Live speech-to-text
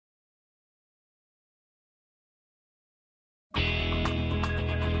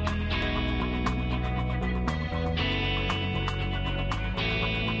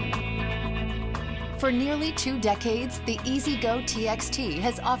For nearly 2 decades, the E-Z-GO TXT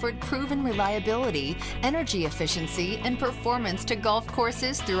has offered proven reliability, energy efficiency, and performance to golf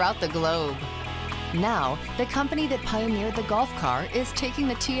courses throughout the globe. Now, the company that pioneered the golf car is taking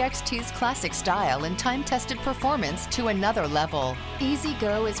the TXT's classic style and time-tested performance to another level.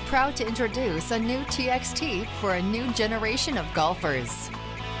 E-Z-GO is proud to introduce a new TXT for a new generation of golfers.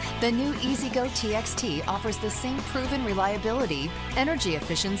 The new E-Z-GO TXT offers the same proven reliability, energy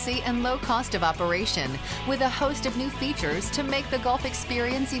efficiency, and low cost of operation, with a host of new features to make the golf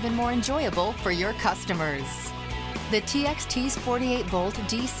experience even more enjoyable for your customers. The TXT's 48-volt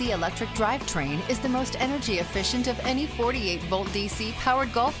DC electric drivetrain is the most energy efficient of any 48-volt DC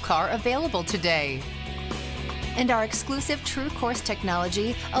powered golf car available today. And our exclusive True Course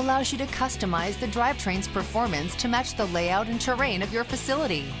technology allows you to customize the drivetrain's performance to match the layout and terrain of your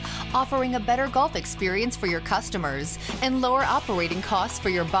facility, offering a better golf experience for your customers and lower operating costs for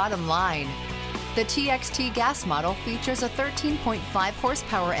your bottom line. The TXT gas model features a 13.5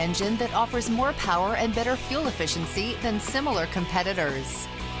 horsepower engine that offers more power and better fuel efficiency than similar competitors.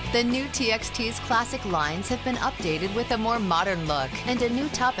 The new TXT's classic lines have been updated with a more modern look and a new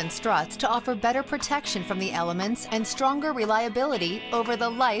top and struts to offer better protection from the elements and stronger reliability over the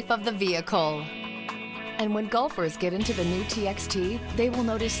life of the vehicle. And when golfers get into the new TXT, they will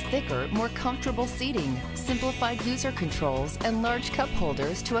notice thicker, more comfortable seating, simplified user controls, and large cup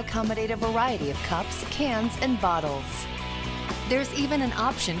holders to accommodate a variety of cups, cans, and bottles. There's even an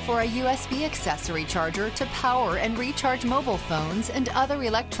option for a USB accessory charger to power and recharge mobile phones and other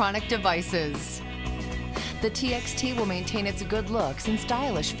electronic devices. The TXT will maintain its good looks and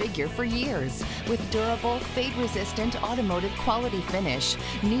stylish figure for years, with durable, fade-resistant automotive quality finish,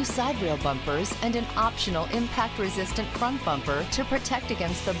 new side rail bumpers, and an optional impact-resistant front bumper to protect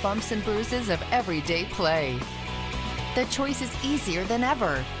against the bumps and bruises of everyday play. The choice is easier than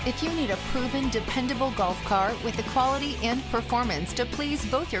ever. If you need a proven, dependable golf car with the quality and performance to please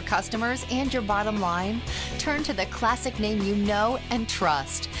both your customers and your bottom line, turn to the classic name you know and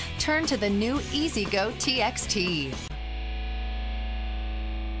trust. Turn to the new E-Z-GO TXT.